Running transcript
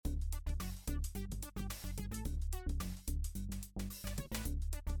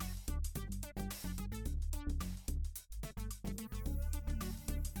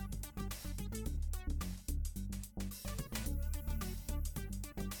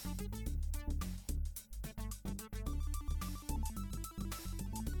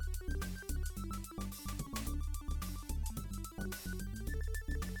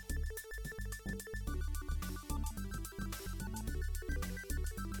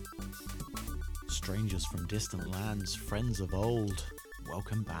strangers from distant lands, friends of old.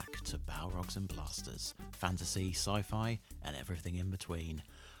 Welcome back to Balrogs and Blasters, fantasy, sci-fi, and everything in between.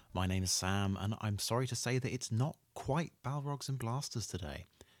 My name is Sam, and I'm sorry to say that it's not quite Balrogs and Blasters today.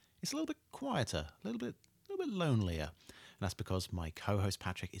 It's a little bit quieter, a little bit lonelier. And that's because my co-host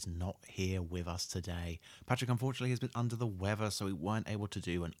Patrick is not here with us today. Patrick, unfortunately, has been under the weather, so we weren't able to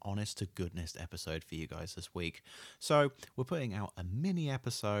do an honest-to-goodness episode for you guys this week. So we're putting out a mini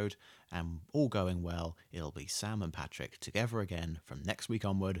episode, and all going well, it'll be Sam and Patrick together again from next week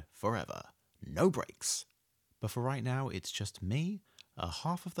onward, forever. No breaks. But for right now, it's just me, a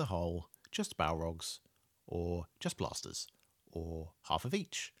half of the whole, just Balrogs, or just Blasters, or half of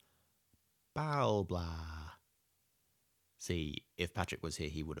each. Blah. See, if Patrick was here,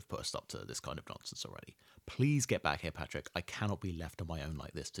 he would have put a stop to this kind of nonsense already. Please get back here, Patrick. I cannot be left on my own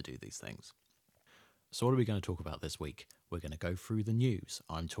like this to do these things. So what are we going to talk about this week? We're going to go through the news.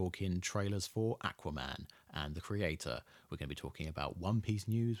 I'm talking trailers for Aquaman and The Creator. We're going to be talking about One Piece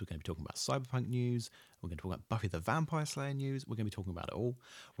news. We're going to be talking about Cyberpunk news. We're going to talk about Buffy the Vampire Slayer news. We're going to be talking about it all.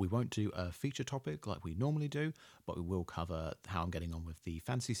 We won't do a feature topic like we normally do, but we will cover how I'm getting on with the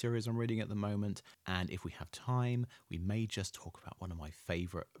fantasy series I'm reading at the moment. And if we have time, we may just talk about one of my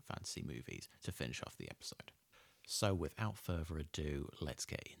favourite fantasy movies to finish off the episode. So without further ado, let's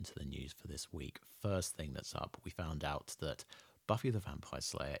get into the news for this week. First thing that's up, we found out that Buffy the Vampire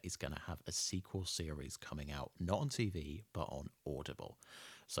Slayer is going to have a sequel series coming out, not on TV, but on Audible.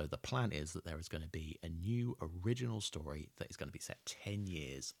 So the plan is that there is going to be a new original story that is going to be set 10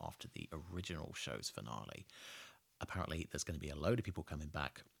 years after the original show's finale. Apparently, there's going to be a load of people coming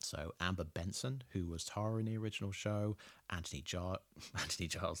back. So Amber Benson, who was Tara in the original show, Anthony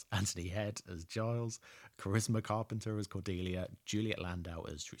Head as Giles, Charisma Carpenter as Cordelia, Juliet Landau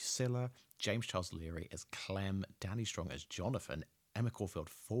as Drusilla, James Charles Leary as Clem, Danny Strong as Jonathan, Emma Caulfield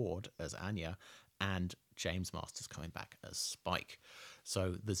Ford as Anya, and James Masters coming back as Spike.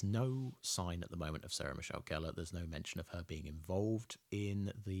 So there's no sign at the moment of Sarah Michelle Gellar. There's no mention of her being involved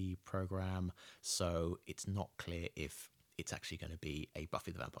in the program. So it's not clear if it's actually going to be a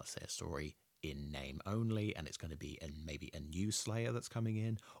Buffy the Vampire Slayer story in name only, and it's going to be maybe a new Slayer that's coming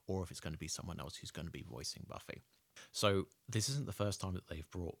in, or if it's going to be someone else who's going to be voicing Buffy. So this isn't the first time that they've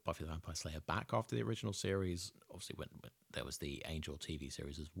brought Buffy the Vampire Slayer back after the original series. Obviously, when there was the Angel TV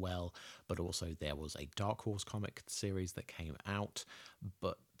series as well, but also there was a Dark Horse comic series that came out.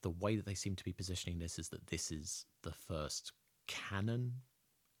 But the way that they seem to be positioning this is that this is the first canon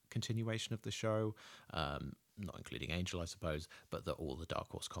continuation of the show, not including Angel, I suppose, but that all the Dark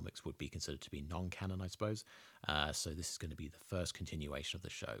Horse comics would be considered to be non-canon, I suppose. So this is going to be the first continuation of the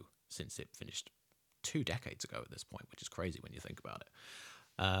show since it finished 2 decades ago at this point, which is crazy when you think about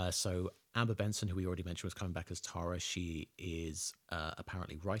it. So Amber Benson, who we already mentioned, was coming back as Tara. She is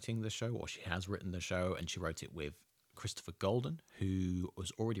apparently writing the show, or she has written the show, and she wrote it with Christopher Golden, who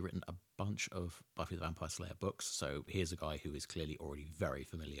was already written a bunch of Buffy the Vampire Slayer books. So here's a guy who is clearly already very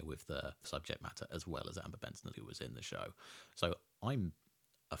familiar with the subject matter, as well as Amber Benson, who was in the show. So I'm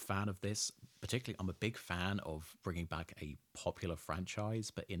a fan of this. Particularly, I'm a big fan of bringing back a popular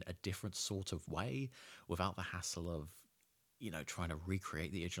franchise, but in a different sort of way, without the hassle of, trying to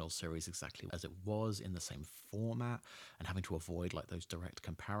recreate the original series exactly as it was in the same format and having to avoid like those direct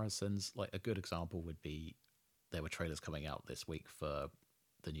comparisons. Like a good example would be there were trailers coming out this week for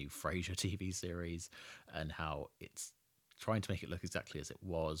the new Frasier TV series and how it's trying to make it look exactly as it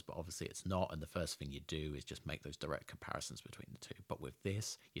was, but obviously it's not. And the first thing you do is just make those direct comparisons between the two. But with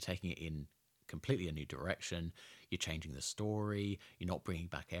this, you're taking it in completely a new direction. You're changing the story. You're not bringing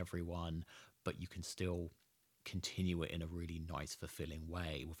back everyone, but you can still continue it in a really nice, fulfilling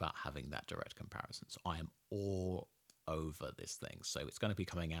way without having that direct comparison. So I am all over this thing. So it's going to be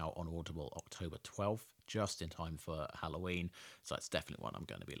coming out on Audible October 12th, just in time for Halloween. So that's definitely one I'm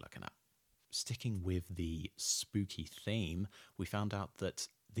going to be looking at. Sticking with the spooky theme, we found out that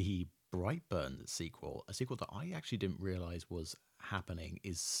the Brightburn sequel, a sequel that I actually didn't realize was happening,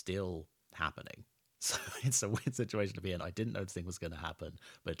 is still happening. So it's a weird situation to be in. I didn't know this thing was going to happen,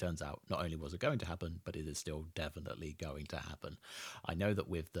 but it turns out not only was it going to happen, but it is still definitely going to happen. I know that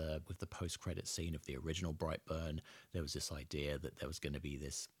with the post-credit scene of the original Brightburn, there was this idea that there was going to be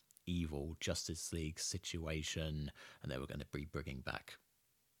this evil Justice League situation, and they were going to be bringing back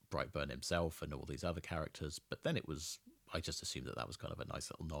Brightburn himself and all these other characters, but then I just assumed that was kind of a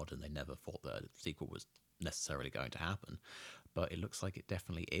nice little nod, and they never thought that a sequel was necessarily going to happen. But it looks like it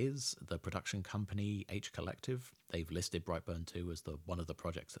definitely is. The production company H Collective, they've listed Brightburn 2 as one of the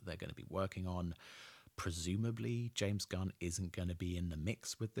projects that they're going to be working on. Presumably, James Gunn isn't going to be in the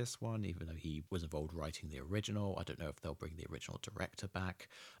mix with this one, even though he was involved writing the original. I don't know if they'll bring the original director back.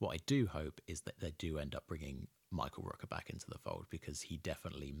 What I do hope is that they do end up bringing Michael Rooker back into the fold, because he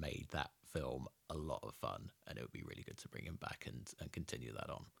definitely made that film a lot of fun, and it would be really good to bring him back and continue that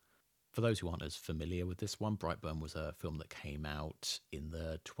on. For those who aren't as familiar with this one, Brightburn was a film that came out in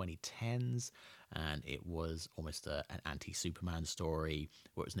the 2010s, and it was almost an anti-Superman story,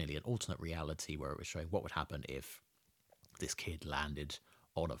 where it was nearly an alternate reality, where it was showing what would happen if this kid landed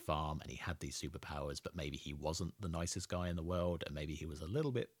on a farm and he had these superpowers, but maybe he wasn't the nicest guy in the world, and maybe he was a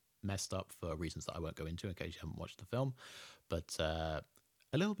little bit messed up for reasons that I won't go into in case you haven't watched the film. But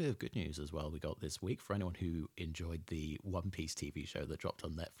a little bit of good news as well we got this week for anyone who enjoyed the One Piece TV show that dropped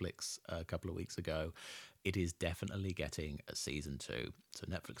on Netflix a couple of weeks ago. It is definitely getting a season 2. So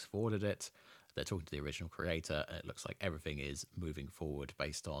Netflix forwarded it. They're talking to the original creator, and it looks like everything is moving forward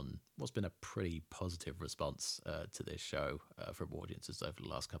based on what's been a pretty positive response to this show from audiences over the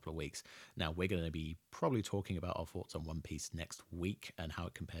last couple of weeks. Now, we're going to be probably talking about our thoughts on One Piece next week and how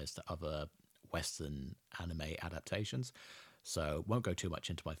it compares to other Western anime adaptations. So won't go too much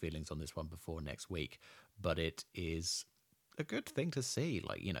into my feelings on this one before next week, but it is a good thing to see.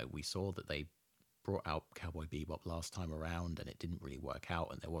 Like, we saw that they brought out Cowboy Bebop last time around and it didn't really work out,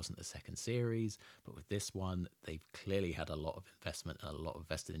 and there wasn't a second series. But with this one, they've clearly had a lot of investment and a lot of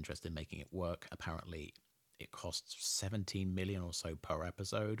vested interest in making it work. Apparently, it costs 17 million or so per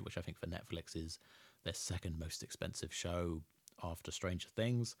episode, which I think for Netflix is their second most expensive show after Stranger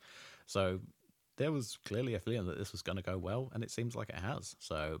Things. So there was clearly a feeling that this was going to go well, and it seems like it has.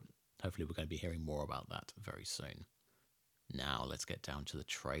 So hopefully we're going to be hearing more about that very soon. Now let's get down to the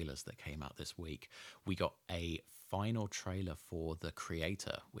trailers that came out this week. We got a final trailer for The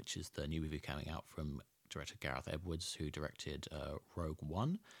Creator, which is the new movie coming out from director Gareth Edwards, who directed Rogue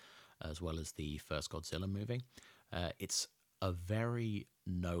One, as well as the first Godzilla movie. It's a very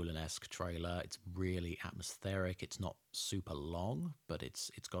Nolan-esque trailer. It's really atmospheric. It's not super long, but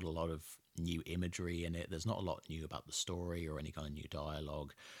it's got a lot of new imagery in it. There's not a lot new about the story or any kind of new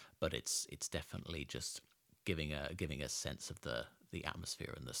dialogue, but it's definitely just giving a sense of the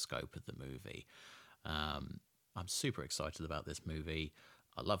atmosphere and the scope of the movie. I'm super excited about this movie.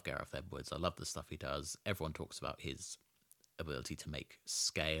 I love Gareth Edwards. I love the stuff he does. Everyone talks about his ability to make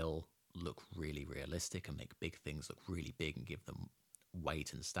scale look really realistic and make big things look really big and give them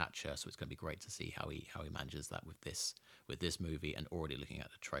weight and stature. So it's going to be great to see how he manages that with this movie. And already looking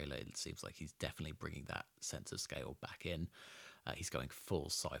at the trailer, it seems like he's definitely bringing that sense of scale back in. He's going full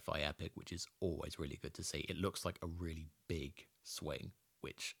sci-fi epic, which is always really good to see. It looks like a really big swing,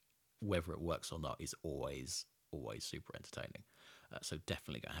 which, whether it works or not, is always super entertaining. So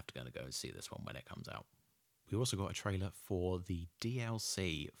definitely going to have to go and see this one when it comes out. We also got a trailer for the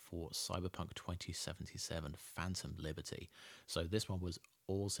DLC for Cyberpunk 2077 Phantom Liberty. So this one was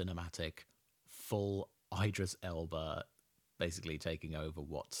all cinematic, full Idris Elba, basically taking over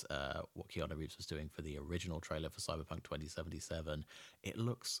what Keanu Reeves was doing for the original trailer for Cyberpunk 2077. It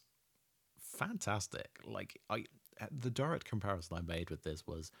looks fantastic. The direct comparison I made with this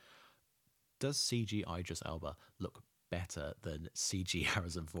was, does CG Idris Elba look better than CG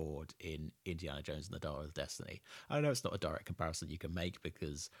Harrison Ford in Indiana Jones and the Dial of Destiny? I know it's not a direct comparison you can make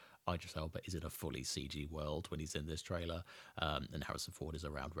because Idris Elba is in a fully CG world when he's in this trailer, and Harrison Ford is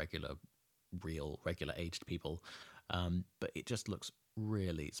around regular aged people. But it just looks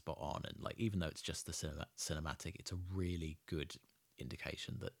really spot on, and even though it's just the cinematic, it's a really good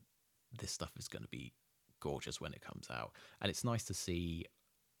indication that this stuff is going to be gorgeous when it comes out. And it's nice to see,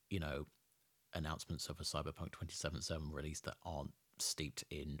 announcements of a Cyberpunk 2077 release that aren't steeped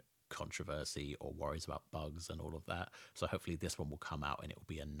in controversy or worries about bugs and all of that. So hopefully this one will come out and it will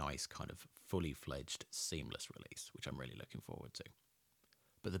be a nice kind of fully fledged seamless release, which I'm really looking forward to.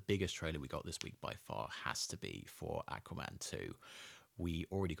 But the biggest trailer we got this week by far has to be for Aquaman 2. We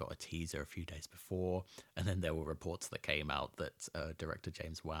already got a teaser a few days before, and then there were reports that came out that director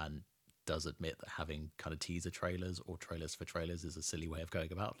James Wan does admit that having kind of teaser trailers or trailers for trailers is a silly way of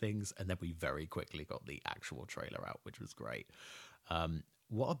going about things. And then we very quickly got the actual trailer out, which was great.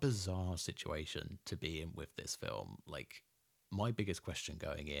 What a bizarre situation to be in with this film. My biggest question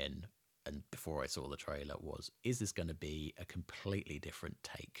going in and before I saw the trailer was, is this going to be a completely different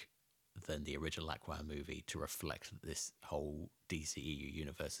take than the original Aquaman movie to reflect that this whole DCEU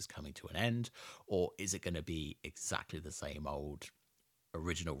universe is coming to an end? Or is it going to be exactly the same old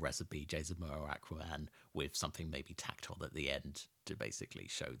original recipe Jason Momoa Aquaman with something maybe tacked on at the end to basically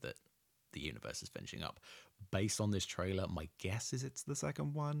show that the universe is finishing up? Based on this trailer, my guess is it's the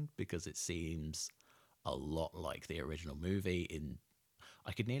second one, because it seems a lot like the original movie.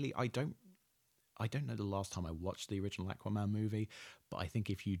 I don't know the last time I watched the original Aquaman movie, but I think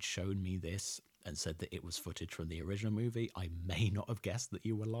if you'd shown me this and said that it was footage from the original movie, I may not have guessed that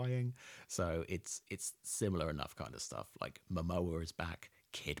you were lying. So it's similar enough kind of stuff. Like Momoa is back,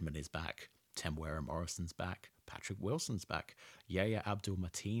 Kidman is back, Temuera Morrison's back, Patrick Wilson's back, Yahya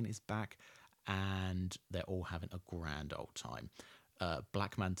Abdul-Mateen is back, and they're all having a grand old time.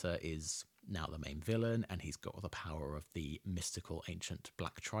 Black Manta is now the main villain, and he's got the power of the mystical ancient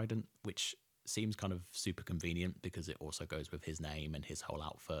Black Trident, which seems kind of super convenient because it also goes with his name and his whole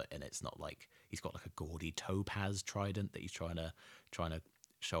outfit, and it's not like he's got like a gaudy topaz trident that he's trying to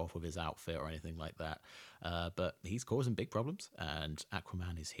show off with his outfit or anything like that. But he's causing big problems, and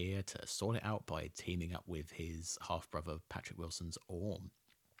Aquaman is here to sort it out by teaming up with his half brother Patrick Wilson's Orm.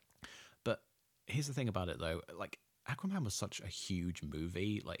 But here's the thing about it though, like Aquaman was such a huge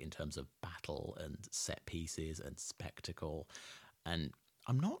movie, like in terms of battle and set pieces and spectacle, and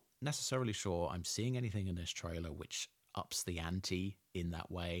I'm not necessarily sure I'm seeing anything in this trailer which ups the ante in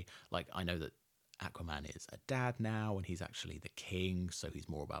that way. Like, I know that Aquaman is a dad now and he's actually the king, so he's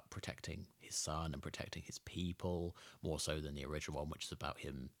more about protecting his son and protecting his people, more so than the original one, which is about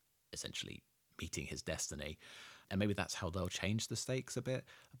him essentially meeting his destiny. And maybe that's how they'll change the stakes a bit,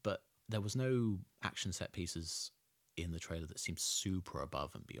 but there was no action set pieces in the trailer that seems super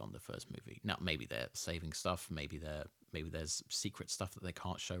above and beyond the first movie. Now, maybe they're saving stuff, maybe there's secret stuff that they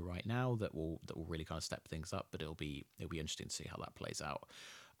can't show right now that will really kind of step things up, but it'll be interesting to see how that plays out.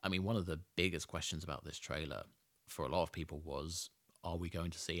 I mean, one of the biggest questions about this trailer for a lot of people was, are we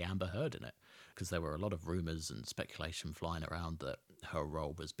going to see Amber Heard in it? Because there were a lot of rumors and speculation flying around that her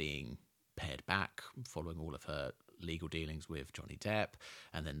role was being pared back following all of her legal dealings with Johnny Depp,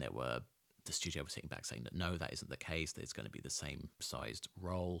 and then the studio was sitting back saying that no, that isn't the case, that it's going to be the same sized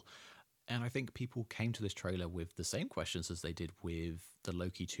role. And I think people came to this trailer with the same questions as they did with the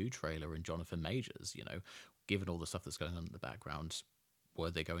Loki 2 trailer and Jonathan Majors. You know, given all the stuff that's going on in the background,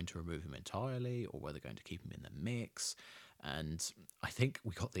 were they going to remove him entirely, or were they going to keep him in the mix? And I think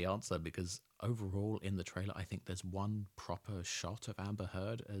we got the answer, because overall in the trailer, I think there's one proper shot of Amber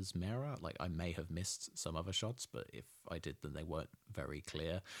Heard as Mera. Like, I may have missed some other shots, but if I did, then they weren't very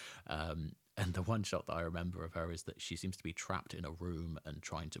clear. And the one shot that I remember of her is that she seems to be trapped in a room and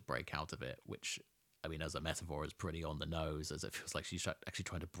trying to break out of it, which, I mean, as a metaphor, is pretty on the nose, as it feels like she's actually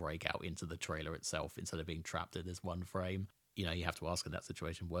trying to break out into the trailer itself instead of being trapped in this one frame. You know, you have to ask in that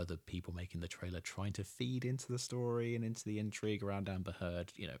situation, were the people making the trailer trying to feed into the story and into the intrigue around Amber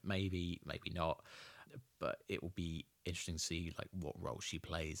Heard? You know, maybe not. But it will be interesting to see like what role she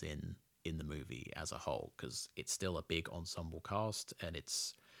plays in the movie as a whole, because it's still a big ensemble cast, and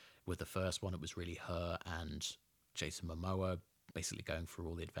it's, with the first one, it was really her and Jason Momoa basically going through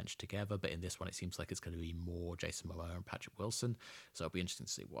all the adventure together. But in this one, it seems like it's going to be more Jason Momoa and Patrick Wilson. So it'll be interesting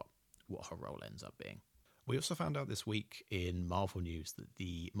to see what her role ends up being. We also found out this week in Marvel news that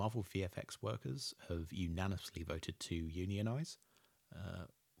the Marvel VFX workers have unanimously voted to unionize,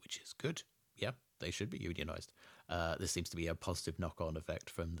 which is good. Yeah, they should be unionized. This seems to be a positive knock-on effect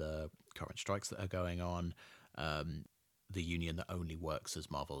from the current strikes that are going on. The union that only works as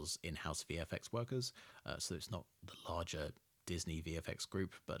Marvel's in-house VFX workers, so it's not the larger Disney VFX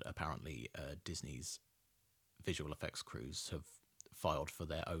group, but apparently Disney's visual effects crews have filed for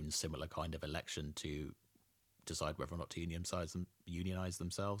their own similar kind of election to decide whether or not to unionize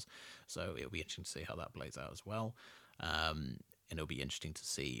themselves. So it'll be interesting to see how that plays out as well. And it'll be interesting to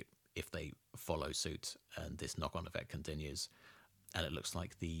see if they follow suit and this knock-on effect continues. And it looks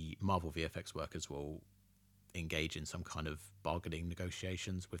like the Marvel VFX workers will engage in some kind of bargaining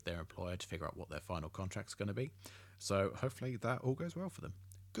negotiations with their employer to figure out what their final contract's going to be. So hopefully that all goes well for them.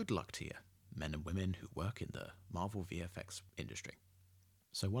 Good luck to you, men and women who work in the Marvel VFX industry.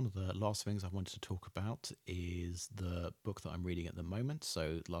 So one of the last things I wanted to talk about is the book that I'm reading at the moment.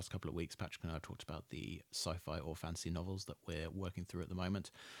 So the last couple of weeks, Patrick and I talked about the sci-fi or fantasy novels that we're working through at the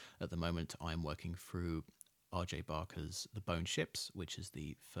moment. At the moment, I'm working through R.J. Barker's The Bone Ships, which is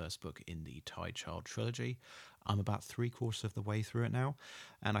the first book in the Tide Child trilogy. I'm about 3/4 of the way through it now.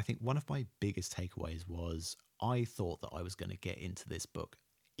 And I think one of my biggest takeaways was I thought that I was going to get into this book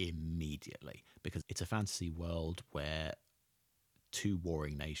immediately, because it's a fantasy world where two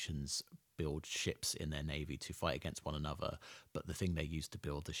warring nations build ships in their navy to fight against one another, but the thing they use to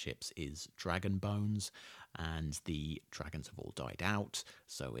build the ships is dragon bones, and the dragons have all died out.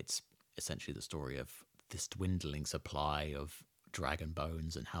 So it's essentially the story of this dwindling supply of dragon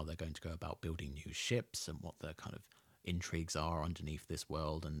bones and how they're going to go about building new ships and what the kind of intrigues are underneath this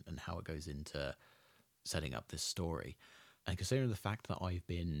world, and how it goes into setting up this story. And considering the fact that I've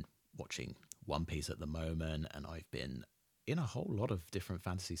been watching One Piece at the moment, and I've been in a whole lot of different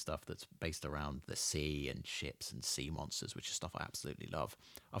fantasy stuff that's based around the sea and ships and sea monsters, which is stuff I absolutely love.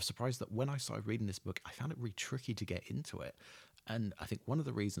 I was surprised that when I started reading this book, I found it really tricky to get into it. And I think one of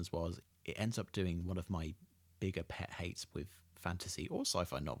the reasons was it ends up doing one of my bigger pet hates with fantasy or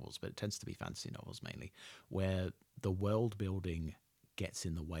sci-fi novels, but it tends to be fantasy novels mainly, where the world building gets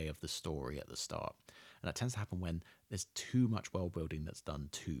in the way of the story at the start. And that tends to happen when there's too much world building that's done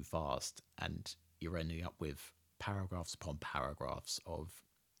too fast, and you're ending up with paragraphs upon paragraphs of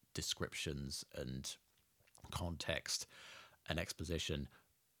descriptions and context and exposition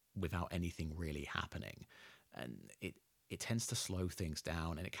without anything really happening. And it tends to slow things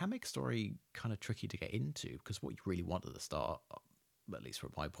down, and it can make a story kind of tricky to get into, because what you really want at the start, at least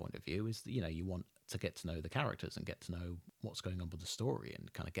from my point of view, is that, you want to get to know the characters and get to know what's going on with the story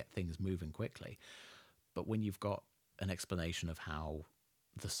and kind of get things moving quickly. But when you've got an explanation of how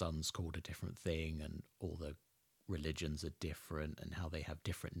the sun's called a different thing and all the religions are different and how they have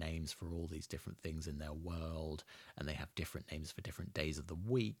different names for all these different things in their world, and they have different names for different days of the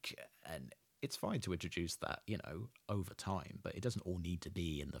week, and it's fine to introduce that, over time, but it doesn't all need to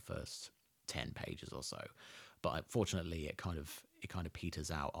be in the first 10 pages or so. But unfortunately, it kind of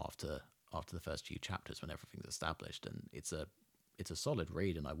peters out after the first few chapters when everything's established, and it's a solid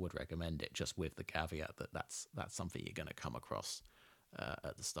read, and I would recommend it, just with the caveat that that's something you're going to come across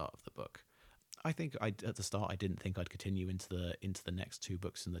at the start of the book. I think at the start I didn't think I'd continue into the next two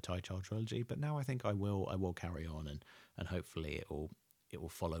books in the Tai Child trilogy, but now I think I will carry on, and hopefully it will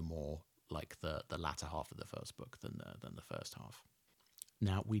follow more like the latter half of the first book than the first half.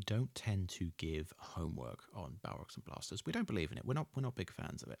 Now, we don't tend to give homework on Balrogs and Blasters. We don't believe in it. We're not big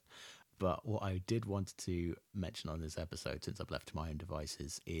fans of it. But what I did want to mention on this episode, since I've left to my own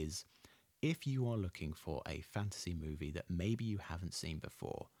devices, is if you are looking for a fantasy movie that maybe you haven't seen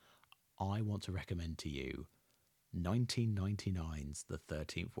before, I want to recommend to you 1999's The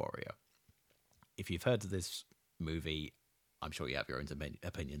 13th Warrior. If you've heard of this movie, I'm sure you have your own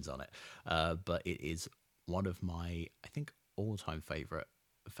opinions on it, but it is one of my, I think, all-time favourite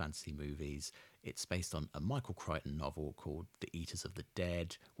fantasy movies. It's based on a Michael Crichton novel called The Eaters of the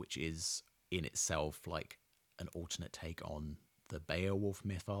Dead, which is in itself like an alternate take on the Beowulf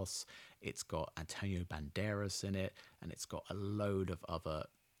mythos. It's got Antonio Banderas in it, and it's got a load of other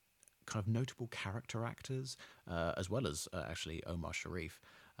kind of notable character actors, as well as actually Omar Sharif.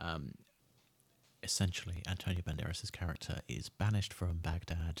 Essentially, Antonio Banderas' character is banished from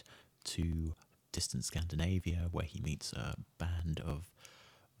Baghdad to distant Scandinavia, where he meets a band of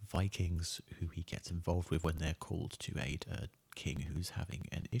Vikings who he gets involved with when they're called to aid a king who's having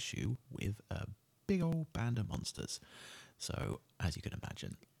an issue with a big old band of monsters. So, as you can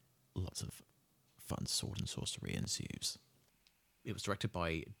imagine, lots of fun sword and sorcery ensues. It was directed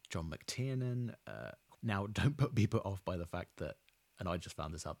by John McTiernan. Now, don't be put off by the fact that, and I just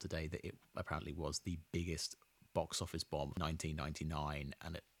found this out today, that it apparently was the biggest box office bomb of 1999,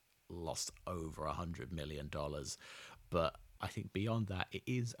 and it lost over $100 million. But I think beyond that, it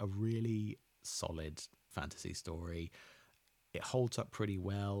is a really solid fantasy story. It holds up pretty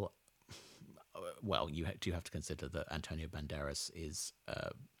well. Well, you do have to consider that Antonio Banderas is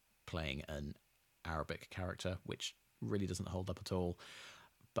playing an Arabic character, which really doesn't hold up at all.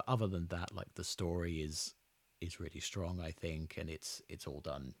 But other than that, like, the story is really strong, I think, and it's all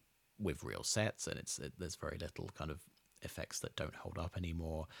done with real sets, and there's very little kind of effects that don't hold up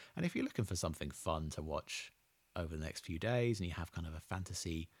anymore. And if you're looking for something fun to watch over the next few days, and you have kind of a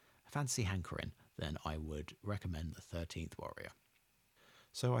fantasy hankering, then I would recommend The 13th Warrior.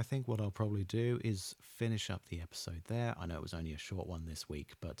 So I think what I'll probably do is finish up the episode there. I know it was only a short one this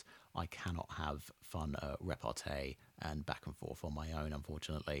week, but I cannot have fun repartee and back and forth on my own,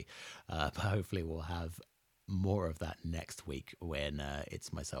 unfortunately. But hopefully we'll have more of that next week when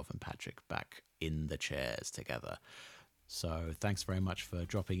it's myself and Patrick back in the chairs together. So thanks very much for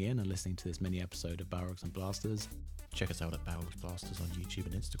dropping in and listening to this mini episode of Balrogs and Blasters. Check us out at Balrogs Blasters on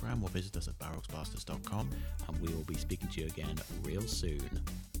YouTube and Instagram, or visit us at balrogsblasters.com, and we will be speaking to you again real soon.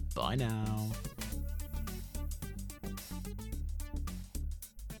 Bye now.